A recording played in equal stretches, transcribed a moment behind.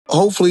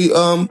hopefully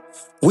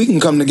we can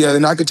come together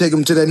and I can take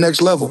him to that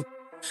next level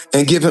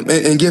and give him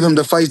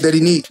the fights that he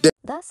needs.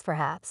 Thus,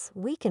 perhaps,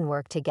 we can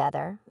work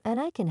together, and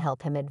I can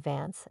help him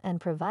advance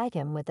and provide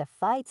him with the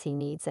fights he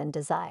needs and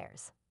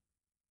desires.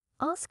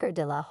 Oscar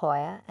de la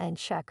Hoya and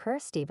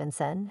Shakur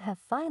Stevenson have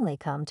finally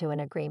come to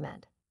an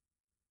agreement.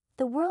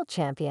 The world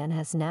champion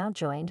has now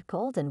joined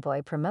Golden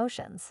Boy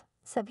Promotions,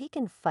 so he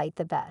can fight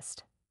the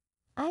best.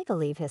 I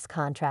believe his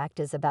contract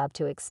is about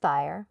to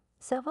expire,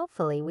 so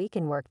hopefully we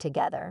can work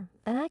together,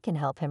 and I can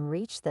help him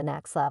reach the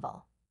next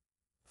level.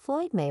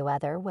 Floyd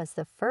Mayweather was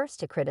the first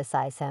to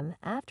criticize him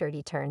after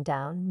he turned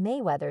down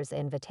Mayweather's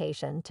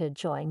invitation to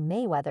join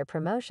Mayweather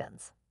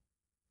Promotions.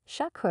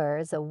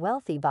 Shakur is a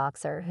wealthy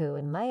boxer who,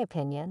 in my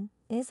opinion,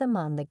 is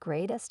among the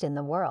greatest in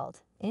the world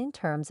in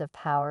terms of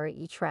power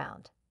each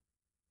round.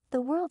 The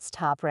world's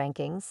top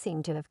rankings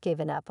seem to have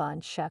given up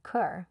on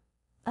Shakur,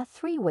 a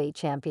three-weight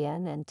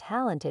champion and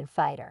talented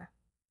fighter.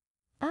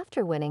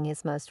 After winning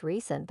his most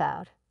recent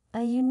bout,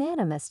 a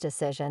unanimous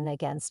decision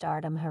against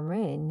Artem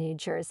Harun in New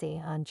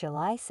Jersey on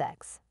July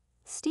 6,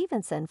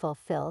 Stevenson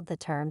fulfilled the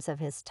terms of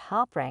his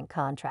top-rank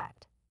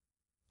contract.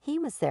 He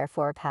was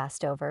therefore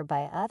passed over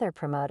by other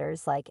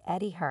promoters like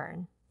Eddie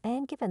Hearn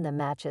and given the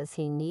matches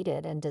he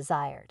needed and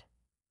desired.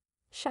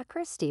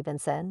 Shakur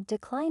Stevenson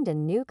declined a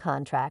new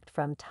contract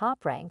from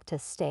Top Rank to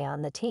stay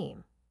on the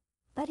team,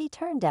 but he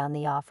turned down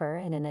the offer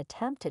in an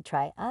attempt to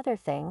try other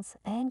things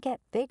and get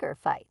bigger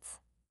fights.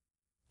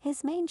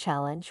 His main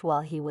challenge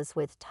while he was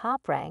with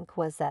Top Rank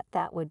was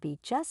that would be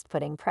just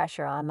putting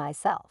pressure on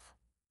myself.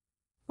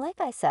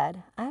 Like I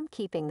said, I'm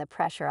keeping the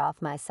pressure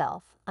off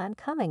myself. I'm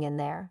coming in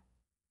there.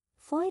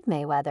 Floyd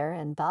Mayweather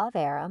and Bob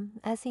Arum,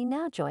 as he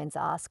now joins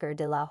Oscar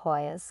de la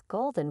Hoya's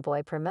Golden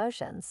Boy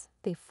Promotions,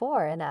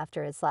 before and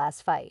after his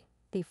last fight,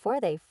 before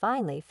they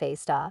finally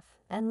faced off,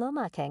 and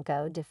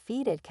Lomachenko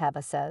defeated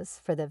Cavazos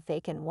for the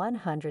vacant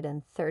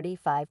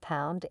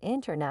 135-pound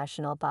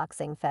International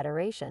Boxing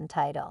Federation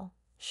title.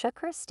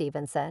 Shakur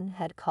Stevenson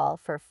had called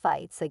for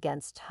fights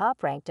against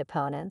top-ranked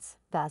opponents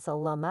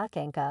Vasyl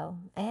Lomachenko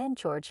and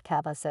George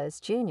Cavazos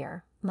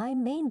Jr. My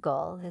main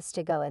goal is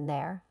to go in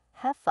there,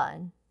 have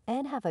fun,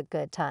 and have a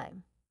good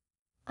time.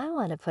 I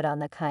want to put on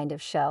the kind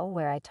of show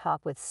where I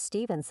talk with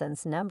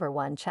Stevenson's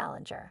 #1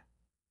 challenger.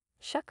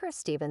 Shakur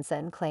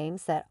Stevenson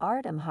claims that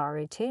Artem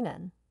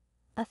Harutyunyan,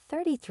 a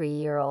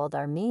 33-year-old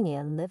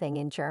Armenian living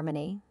in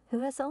Germany who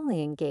has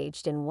only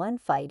engaged in one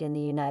fight in the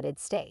United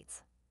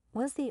States,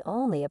 was the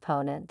only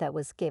opponent that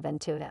was given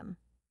to him.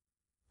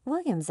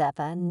 William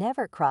Zeppa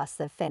never crossed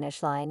the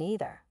finish line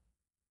either.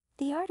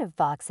 The art of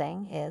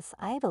boxing is,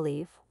 I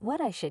believe,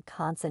 what I should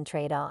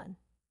concentrate on.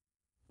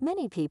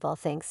 Many people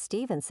think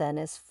Stevenson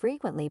is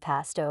frequently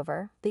passed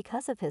over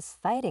because of his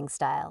fighting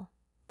style,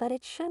 but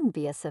it shouldn't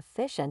be a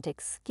sufficient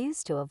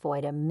excuse to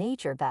avoid a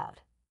major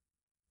bout.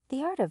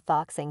 The art of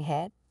boxing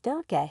hit,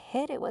 don't get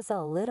hit, it was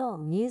a little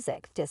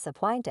music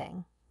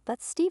disappointing,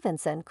 but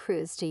Stevenson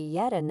cruised to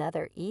yet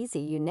another easy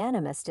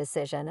unanimous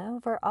decision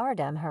over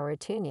Artem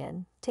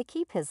Harutyunyan to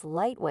keep his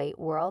lightweight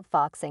World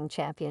Boxing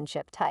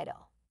Championship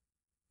title.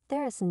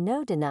 There is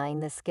no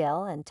denying the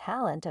skill and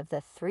talent of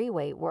the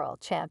three-weight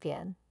world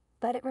champion,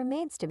 but it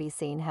remains to be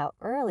seen how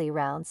early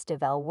rounds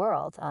develop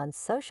world on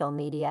social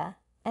media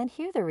and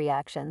hear the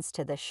reactions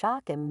to the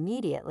shock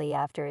immediately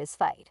after his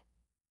fight.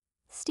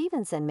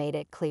 Stevenson made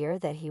it clear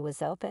that he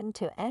was open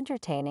to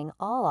entertaining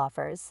all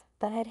offers,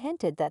 but had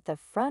hinted that the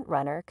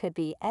front-runner could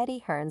be Eddie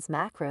Hearn's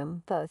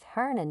Macroom, both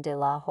Hearn and De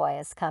La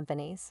Hoya's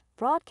companies,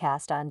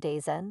 broadcast on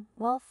DAZN,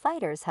 while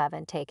fighters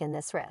haven't taken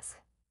this risk.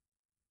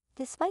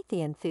 Despite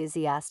the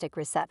enthusiastic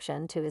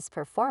reception to his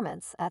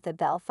performance at the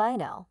Bell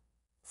Final,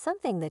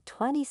 something the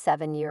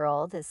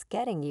 27-year-old is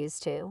getting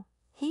used to,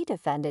 he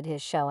defended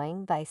his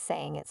showing by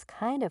saying it's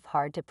kind of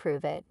hard to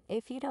prove it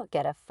if you don't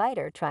get a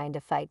fighter trying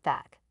to fight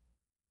back.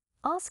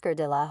 Oscar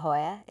de la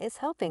Hoya is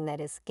hoping that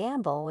his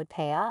gamble would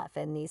pay off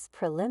in these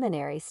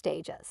preliminary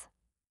stages.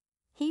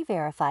 He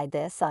verified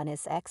this on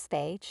his X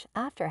page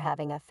after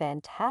having a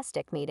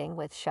fantastic meeting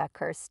with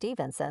Shakur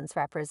Stevenson's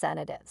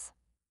representatives.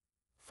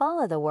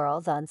 Follow the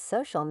world on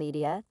social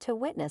media to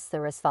witness the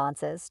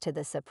responses to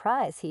the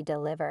surprise he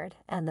delivered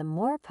and the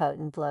more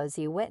potent blows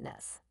you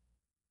witness.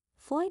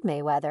 Floyd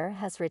Mayweather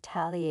has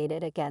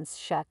retaliated against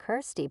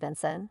Shakur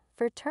Stevenson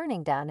for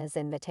turning down his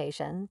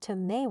invitation to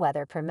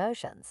Mayweather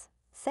Promotions,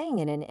 saying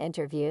in an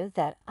interview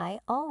that I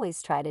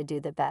always try to do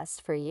the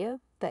best for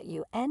you, but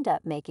you end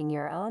up making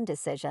your own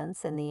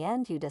decisions. In the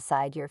end, you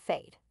decide your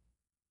fate.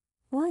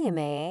 William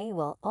A.A.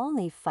 will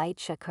only fight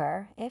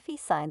Shakur if he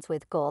signs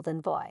with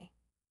Golden Boy.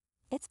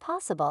 It's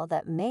possible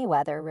that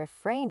Mayweather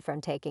refrained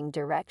from taking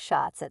direct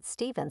shots at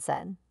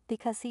Stevenson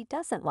because he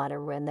doesn't want to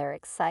ruin their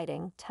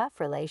exciting, tough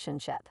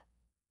relationship.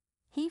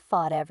 He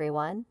fought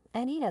everyone,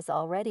 and he has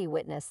already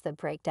witnessed the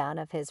breakdown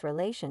of his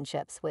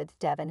relationships with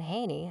Devin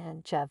Haney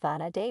and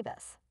Javonna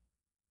Davis.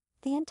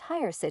 The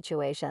entire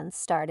situation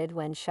started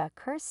when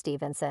Shakur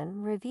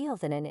Stevenson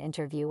revealed in an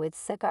interview with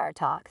Cigar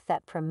Talk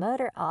that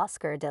promoter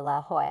Oscar de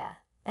la Hoya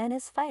and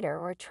his fighter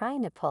were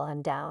trying to pull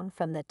him down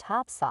from the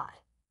top spot.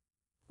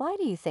 Why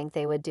do you think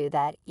they would do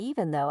that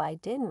even though I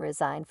didn't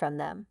resign from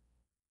them?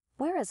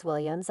 Where is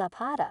William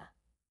Zapata?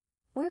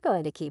 We're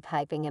going to keep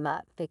hyping him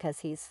up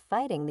because he's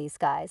fighting these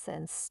guys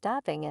and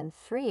stopping in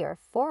 3 or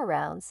 4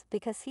 rounds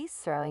because he's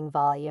throwing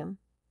volume.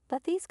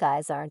 But these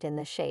guys aren't in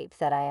the shape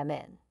that I am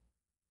in.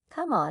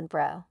 Come on,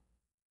 bro.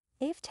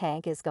 If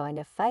Tank is going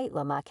to fight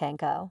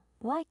Lomachenko,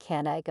 why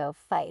can't I go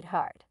fight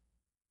hard?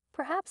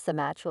 Perhaps the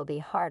match will be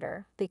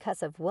harder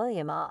because of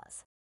William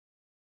Oz.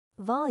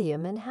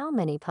 Volume and how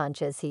many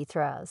punches he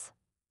throws.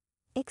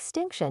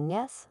 Extinction,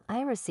 yes,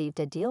 I received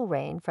a deal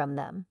rein from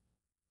them.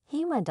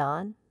 He went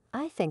on,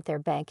 I think they're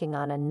banking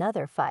on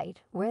another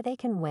fight where they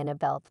can win a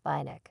belt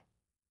by Nick.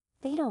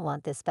 They don't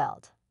want this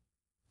belt.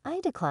 I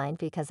declined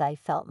because I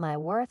felt my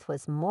worth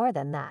was more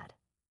than that.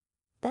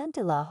 Then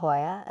De La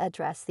Hoya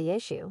addressed the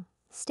issue,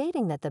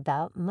 stating that the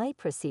bout might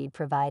proceed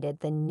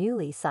provided the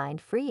newly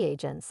signed free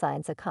agent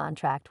signs a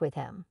contract with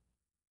him.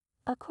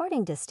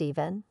 According to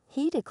Steven,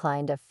 he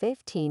declined a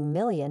 $15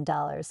 million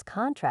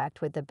contract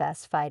with the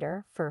best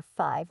fighter for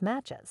 5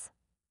 matches.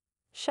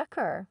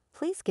 Shakur,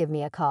 please give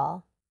me a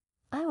call.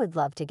 I would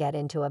love to get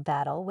into a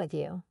battle with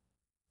you.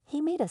 He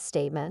made a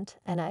statement,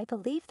 and I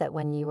believe that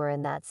when you were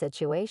in that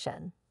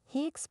situation,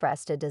 he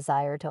expressed a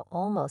desire to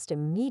almost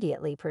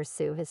immediately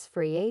pursue his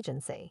free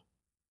agency.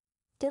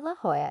 De La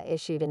Hoya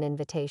issued an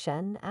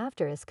invitation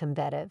after his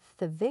combative,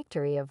 the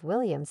victory of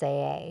Williams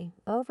AA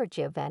over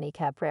Giovanni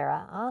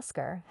Cabrera.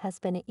 Oscar has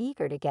been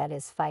eager to get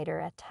his fighter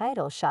a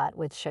title shot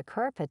with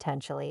Shakur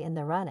potentially in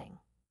the running.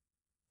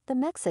 The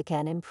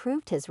Mexican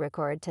improved his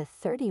record to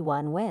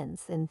 31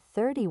 wins in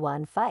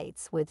 31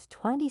 fights with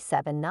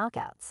 27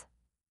 knockouts.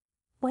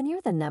 When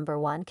you're the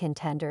 #1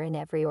 contender in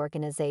every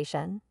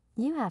organization,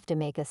 you have to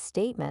make a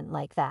statement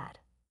like that.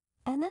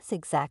 And that's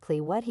exactly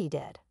what he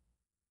did.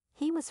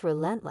 He was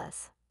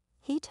relentless.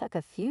 He took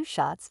a few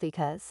shots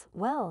because,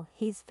 well,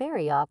 he's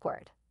very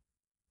awkward.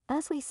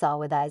 As we saw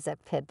with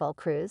Isaac Pitbull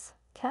Cruz,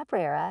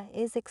 Cabrera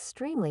is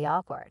extremely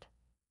awkward.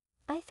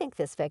 I think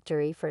this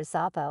victory for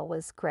Zappa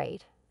was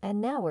great,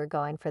 and now we're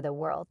going for the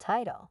world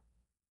title.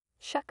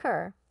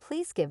 Shakur,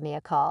 please give me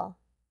a call.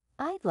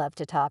 I'd love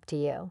to talk to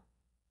you.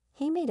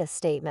 He made a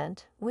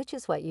statement, which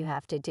is what you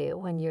have to do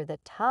when you're the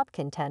top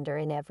contender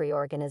in every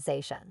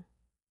organization.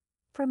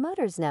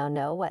 Promoters now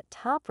know what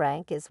Top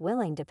Rank is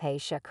willing to pay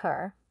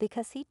Shakur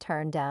because he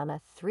turned down a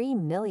 $3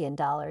 million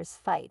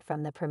fight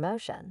from the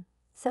promotion.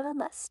 So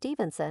unless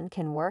Stevenson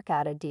can work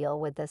out a deal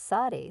with the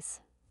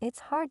Saudis,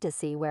 it's hard to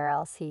see where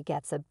else he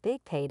gets a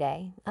big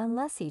payday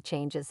unless he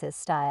changes his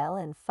style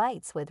and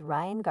fights with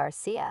Ryan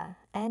Garcia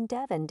and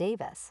Devin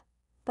Davis,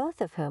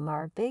 both of whom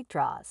are big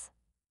draws.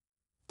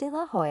 De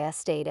La Hoya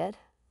stated,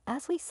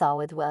 as we saw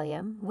with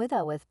William, with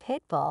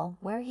Pitbull,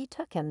 where he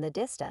took him the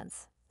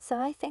distance. So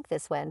I think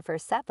this win for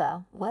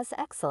Seppa was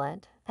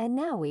excellent, and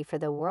now we for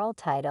the world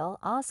title.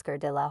 Oscar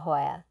De La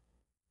Hoya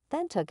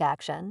then took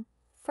action,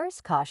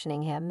 first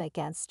cautioning him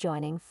against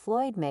joining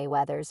Floyd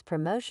Mayweather's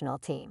promotional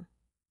team.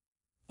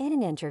 In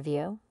an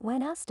interview,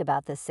 when asked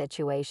about the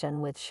situation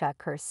with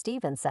Shakur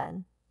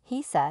Stevenson,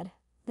 he said,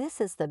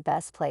 "This is the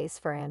best place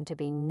for him to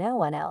be. No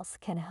one else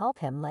can help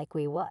him like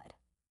we would.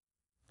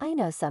 I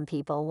know some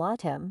people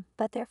want him,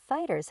 but their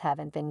fighters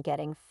haven't been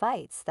getting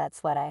fights,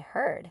 that's what I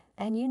heard,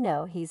 and you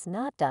know he's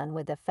not done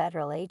with the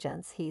federal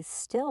agents, he's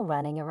still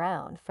running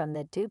around from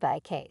the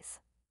Dubai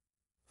case."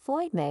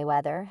 Floyd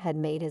Mayweather had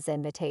made his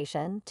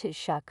invitation to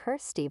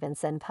Shakur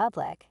Stevenson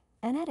public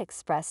and had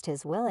expressed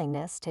his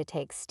willingness to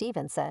take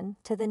Stevenson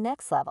to the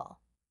next level.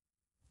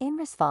 In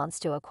response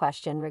to a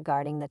question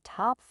regarding the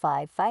top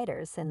 5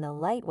 fighters in the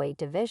lightweight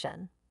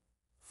division,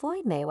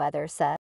 Floyd Mayweather said,